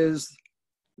title is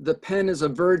The Pen is a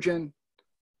Virgin,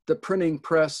 the Printing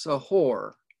Press a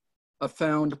Whore, a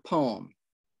found poem.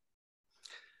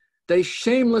 They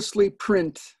shamelessly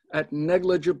print at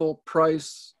negligible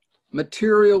price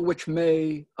material which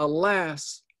may,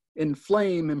 alas,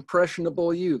 inflame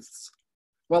impressionable youths,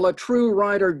 while a true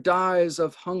writer dies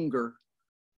of hunger.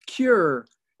 Cure,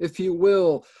 if you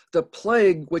will, the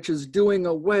plague which is doing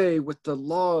away with the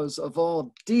laws of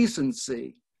all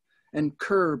decency and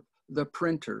curb the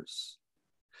printers.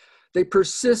 They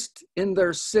persist in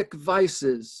their sick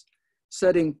vices,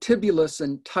 setting Tibullus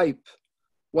in type,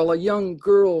 while a young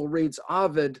girl reads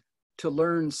Ovid to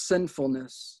learn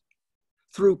sinfulness.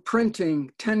 Through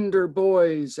printing, tender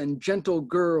boys and gentle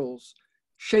girls,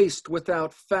 chaste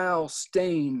without foul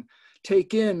stain,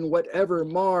 take in whatever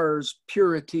mars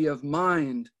purity of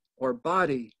mind or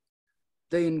body.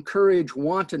 They encourage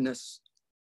wantonness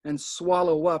and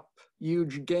swallow up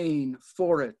huge gain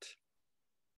for it.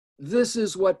 This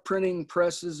is what printing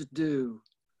presses do.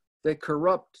 They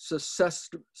corrupt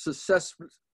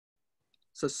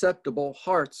susceptible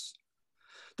hearts.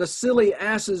 The silly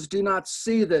asses do not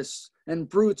see this, and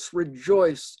brutes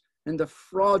rejoice in the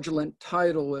fraudulent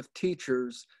title of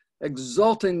teachers,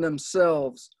 exalting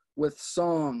themselves with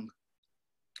song.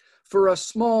 For a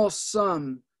small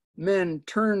sum, men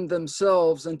turn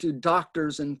themselves into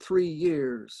doctors in 3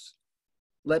 years.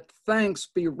 Let thanks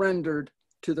be rendered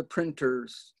to the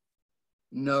printers.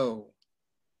 No,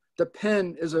 the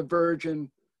pen is a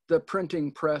virgin, the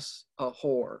printing press a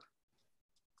whore.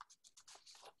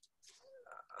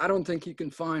 I don't think you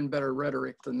can find better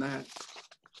rhetoric than that.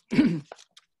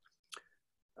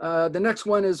 The next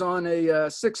one is on a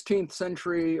 16th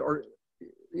century, or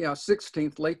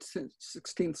late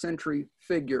 16th century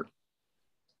figure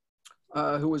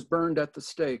who was burned at the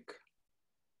stake.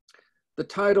 The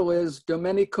title is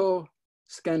Domenico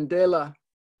Scandella,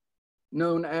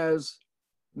 known as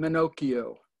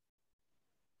Minocchio.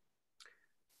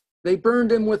 They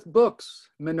burned him with books,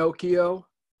 Minocchio,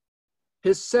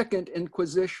 his second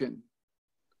inquisition,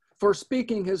 for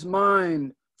speaking his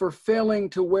mind, for failing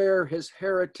to wear his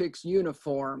heretic's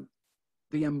uniform,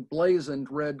 the emblazoned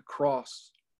red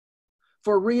cross,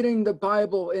 for reading the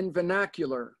Bible in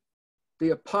vernacular, the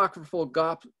apocryphal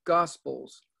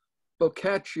Gospels,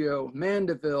 Boccaccio,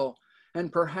 Mandeville,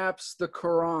 and perhaps the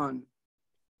Quran.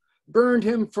 Burned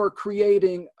him for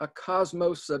creating a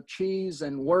cosmos of cheese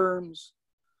and worms.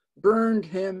 Burned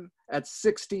him at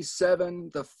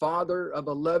 67, the father of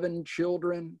 11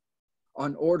 children,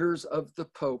 on orders of the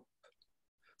Pope,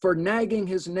 for nagging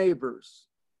his neighbors,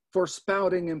 for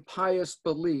spouting impious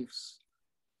beliefs,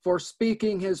 for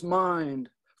speaking his mind,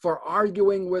 for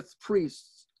arguing with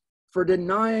priests, for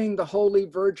denying the Holy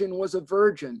Virgin was a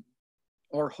virgin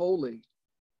or holy,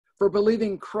 for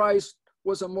believing Christ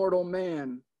was a mortal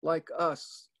man like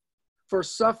us, for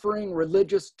suffering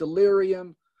religious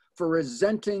delirium, for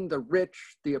resenting the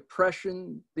rich, the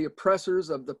oppressors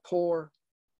of the poor,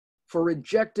 for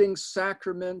rejecting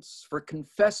sacraments, for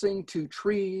confessing to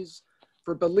trees,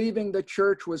 for believing the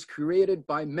church was created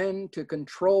by men to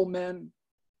control men,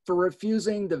 for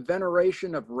refusing the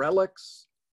veneration of relics,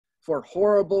 for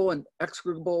horrible and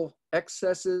execrable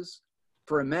excesses,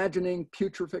 for imagining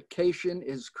putrefaction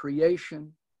is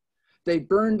creation. They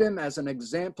burned him as an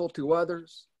example to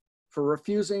others, for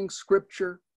refusing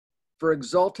scripture, for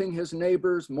exalting his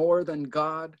neighbors more than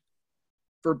God,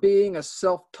 for being a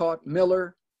self-taught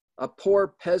miller, a poor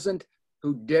peasant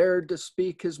who dared to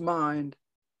speak his mind,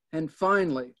 and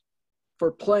finally,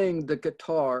 for playing the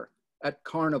guitar at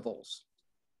carnivals.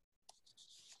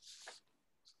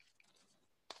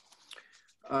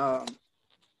 I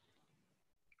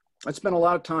spent a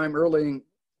lot of time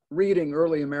reading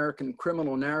early American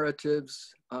criminal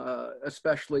narratives,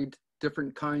 especially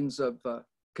different kinds of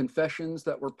confessions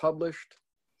that were published.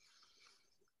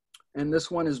 And this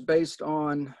one is based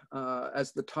on,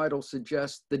 as the title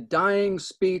suggests, the dying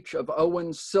speech of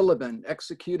Owen Sullivan,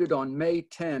 executed on May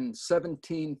 10,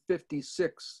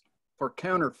 1756, for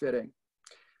counterfeiting.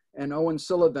 And Owen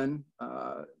Sullivan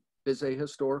is a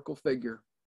historical figure.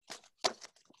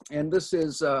 And this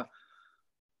is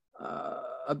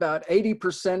about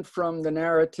 80% from the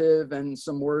narrative and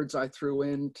some words I threw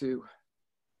in to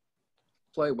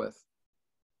play with.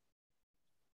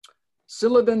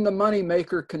 Sullivan, the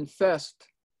moneymaker, confessed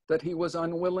that he was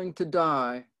unwilling to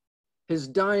die, his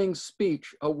dying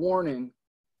speech a warning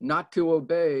not to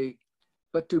obey,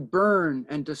 but to burn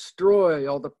and destroy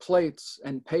all the plates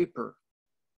and paper.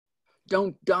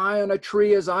 Don't die on a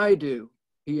tree as I do,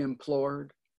 he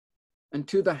implored. And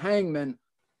to the hangman,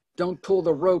 don't pull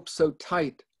the rope so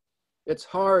tight. It's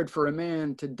hard for a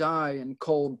man to die in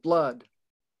cold blood.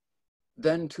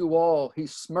 Then to all he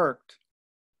smirked,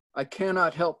 I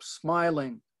cannot help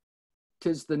smiling.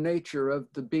 'Tis the nature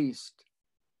of the beast.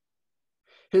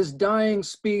 His dying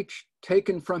speech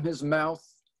taken from his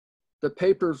mouth, the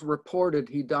papers reported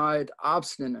he died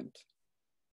obstinate.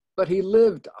 But he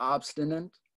lived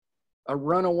obstinate, a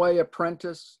runaway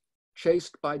apprentice,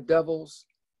 chased by devils,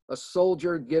 a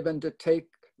soldier given to take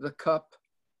the cup,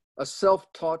 a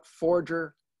self-taught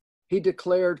forger. He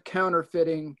declared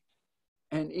counterfeiting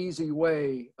an easy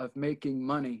way of making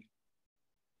money.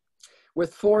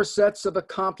 With 4 sets of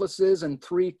accomplices and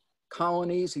 3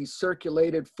 colonies, he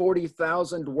circulated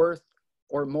 40,000 worth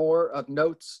or more of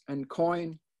notes and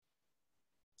coin.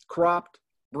 Cropped,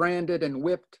 branded, and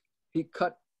whipped, he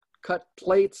cut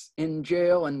plates in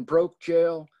jail and broke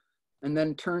jail, and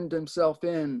then turned himself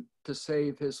in to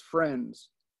save his friends.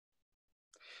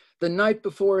 The night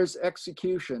before his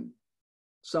execution,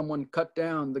 someone cut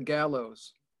down the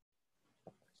gallows.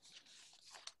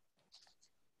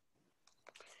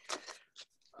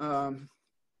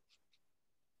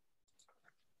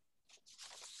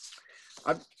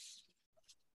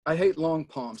 I hate long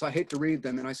poems. I hate to read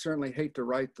them, and I certainly hate to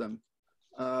write them.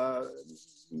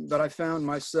 But I found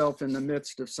myself in the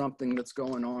midst of something that's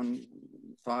going on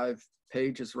 5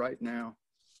 pages right now.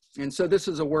 And so this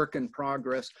is a work in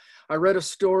progress. I read a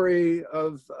story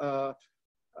of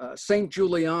Saint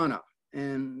Juliana,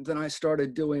 and then I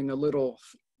started doing a little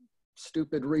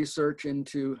stupid research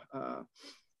into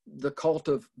the cult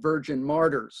of virgin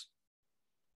martyrs.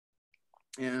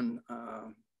 And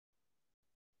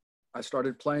I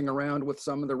started playing around with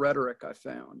some of the rhetoric I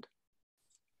found.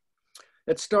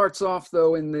 It starts off,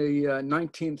 though, in the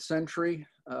 19th century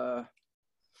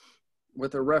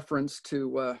with a reference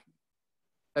to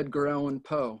Edgar Allan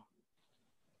Poe.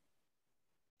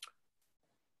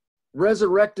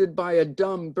 Resurrected by a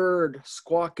dumb bird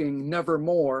squawking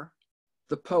nevermore,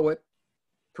 the poet,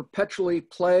 perpetually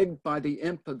plagued by the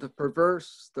imp of the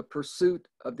perverse, the pursuit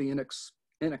of the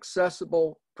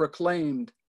inaccessible,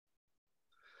 proclaimed,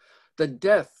 "The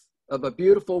death of a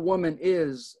beautiful woman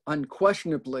is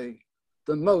unquestionably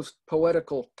the most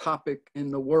poetical topic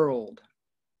in the world."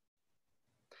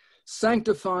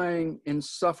 Sanctifying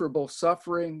insufferable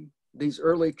suffering, these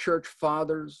early church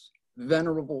fathers,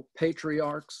 venerable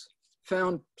patriarchs,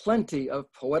 found plenty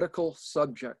of poetical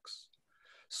subjects.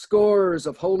 Scores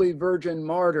of holy virgin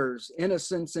martyrs,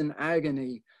 innocents in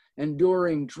agony,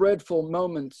 enduring dreadful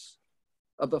moments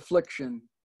of affliction.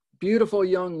 Beautiful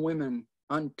young women,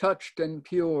 untouched and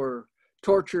pure,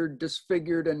 tortured,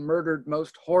 disfigured, and murdered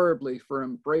most horribly for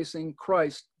embracing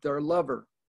Christ, their lover.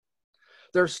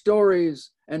 Their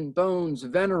stories and bones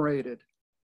venerated,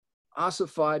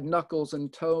 ossified knuckles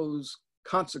and toes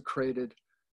consecrated,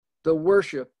 the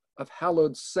worship of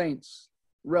hallowed saints,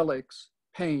 relics,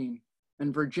 pain,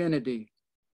 and virginity.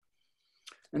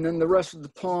 And then the rest of the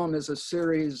poem is a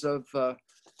series of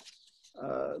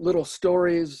little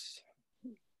stories,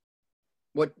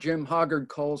 what Jim Hoggard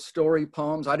calls story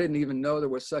poems. I didn't even know there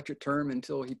was such a term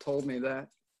until he told me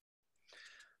that.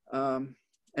 And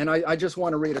I just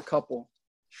want to read a couple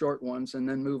short ones and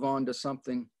then move on to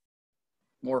something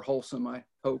more wholesome, I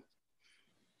hope.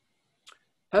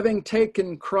 Having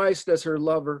taken Christ as her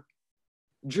lover,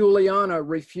 Juliana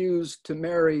refused to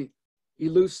marry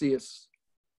Eleusis,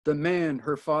 the man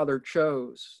her father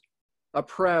chose, a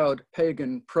proud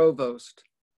pagan provost,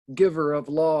 giver of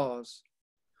laws.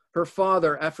 Her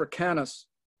father, Africanus,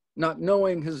 not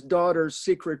knowing his daughter's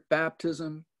secret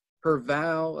baptism, her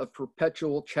vow of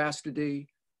perpetual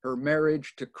chastity, her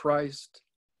marriage to Christ,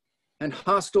 and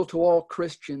hostile to all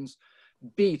Christians,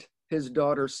 beat his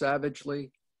daughter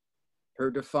savagely, her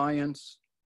defiance,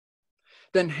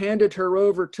 then handed her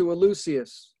over to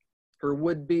Eleusis, her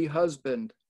would-be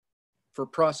husband, for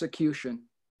prosecution.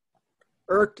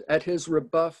 Irked at his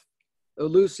rebuff,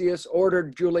 Eleusis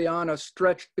ordered Juliana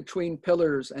stretched between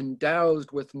pillars and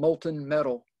doused with molten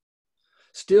metal.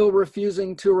 Still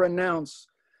refusing to renounce,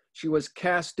 she was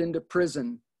cast into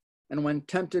prison, and when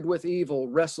tempted with evil,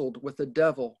 wrestled with the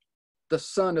devil, the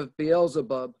son of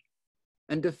Beelzebub,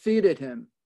 and defeated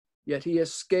him, yet he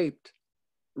escaped,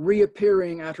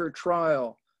 reappearing at her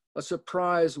trial, a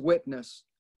surprise witness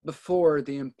before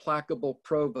the implacable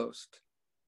provost,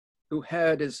 who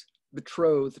had his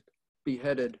betrothed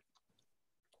beheaded.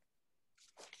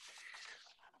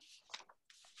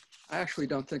 I actually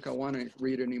don't think I want to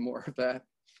read any more of that.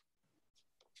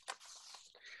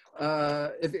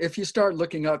 If you start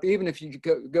looking up, even if you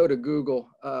go to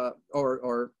Google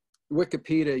or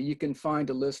Wikipedia, you can find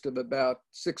a list of about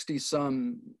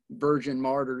 60-some virgin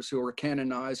martyrs who were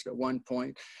canonized at one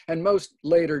point, and most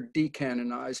later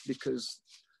decanonized because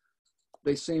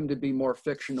they seem to be more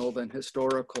fictional than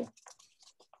historical.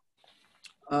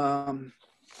 I'll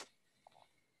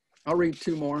read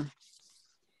 2 more.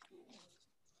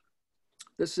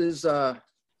 This is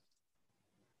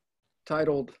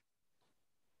titled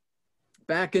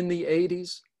Back in the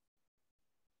 80s,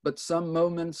 but some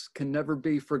moments can never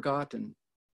be forgotten.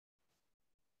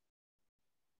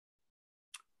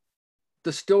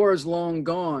 The store is long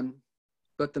gone,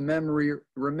 but the memory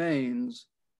remains.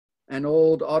 An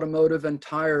old automotive and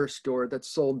tire store that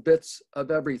sold bits of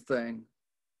everything,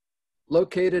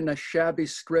 located in a shabby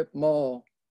strip mall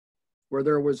where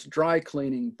there was dry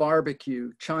cleaning,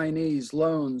 barbecue, Chinese,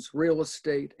 loans, real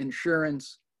estate,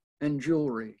 insurance, and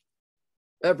jewelry.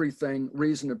 Everything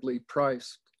reasonably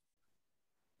priced.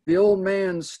 The old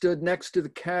man stood next to the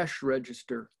cash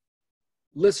register,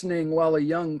 listening while a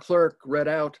young clerk read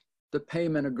out the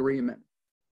payment agreement.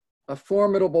 A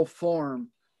formidable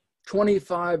form,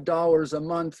 $25 a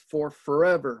month for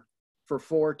forever for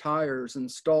 4 tires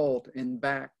installed in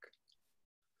back.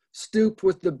 Stooped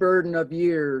with the burden of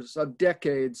years, of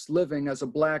decades living as a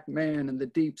black man in the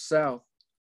deep South,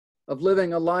 of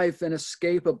living a life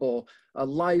inescapable, a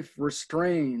life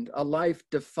restrained, a life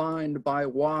defined by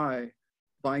why,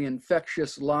 by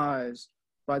infectious lies,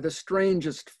 by the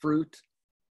strangest fruit.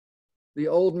 The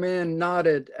old man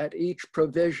nodded at each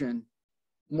provision,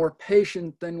 more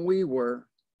patient than we were,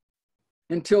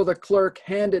 until the clerk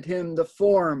handed him the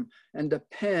form and a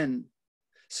pen.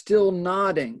 Still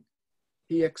nodding,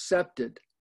 he accepted,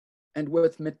 and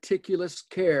with meticulous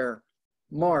care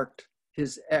marked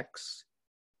his X,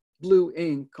 blue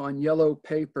ink on yellow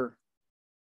paper.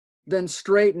 Then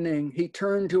straightening, he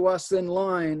turned to us in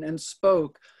line and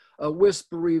spoke, a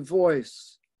whispery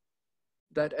voice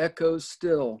that echoes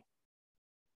still.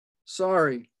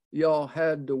 Sorry, y'all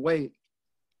had to wait.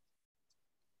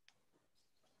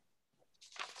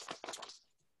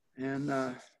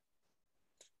 And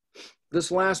this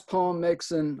last poem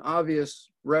makes an obvious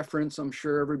reference, I'm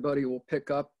sure everybody will pick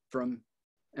up, from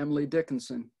Emily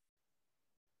Dickinson.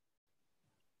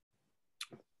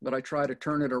 But I try to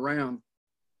turn it around.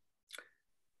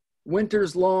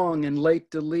 Winter's long and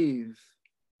late to leave,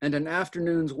 and an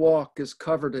afternoon's walk is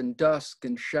covered in dusk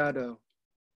and shadow.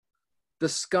 The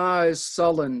sky's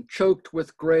sullen, choked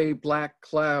with gray-black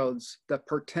clouds that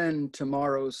portend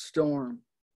tomorrow's storm.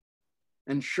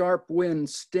 And sharp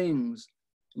wind stings,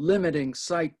 limiting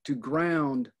sight to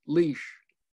ground, leash,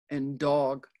 and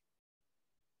dog.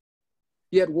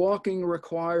 Yet walking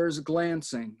requires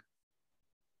glancing.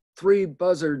 3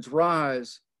 buzzards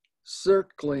rise,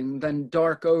 circling, then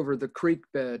dark over the creek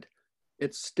bed,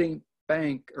 its steep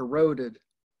bank eroded.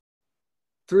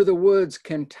 Through the woods,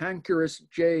 cantankerous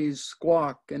jays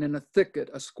squawk, and in a thicket,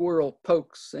 a squirrel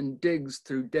pokes and digs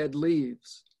through dead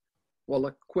leaves, while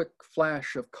a quick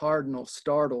flash of cardinal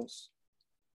startles.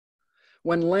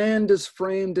 When land is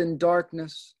framed in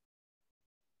darkness,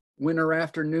 winter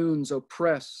afternoons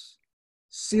oppress,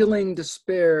 sealing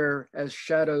despair as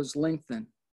shadows lengthen.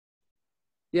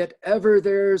 Yet ever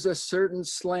there's a certain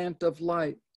slant of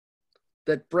light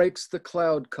that breaks the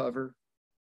cloud cover,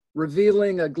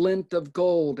 revealing a glint of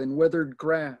gold in withered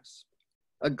grass,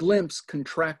 a glimpse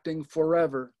contracting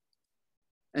forever,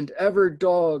 and ever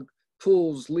dog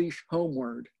pulls leash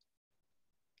homeward.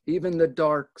 Even the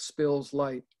dark spills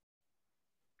light.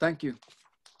 Thank you.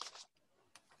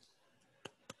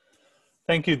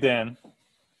 Thank you, Dan.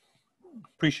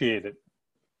 Appreciate it.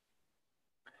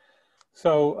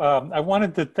 So I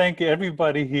wanted to thank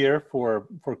everybody here for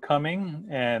coming,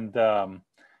 and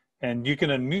you can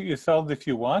unmute yourselves if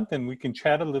you want, and we can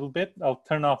chat a little bit. I'll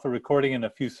turn off the recording in a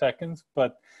few seconds,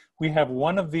 but we have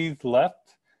one of these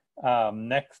left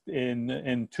next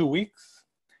in 2 weeks,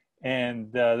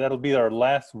 and that'll be our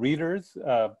last readers,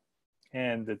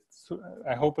 and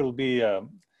I hope it'll be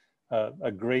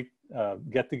a great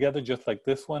get-together just like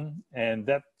this one, and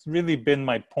that's really been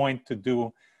my point to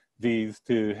do these,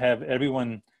 to have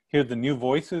everyone hear the new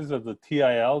voices of the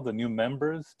TIL, the new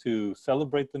members, to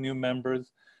celebrate the new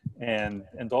members, and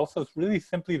also really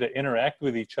simply to interact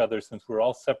with each other since we're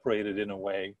all separated in a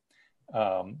way.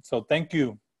 So thank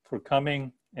you for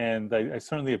coming, and I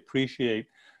certainly appreciate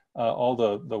all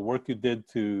the work you did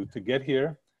to get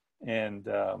here, and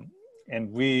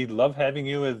we love having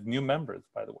you as new members,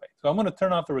 by the way. So I'm going to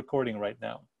turn off the recording right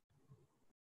now.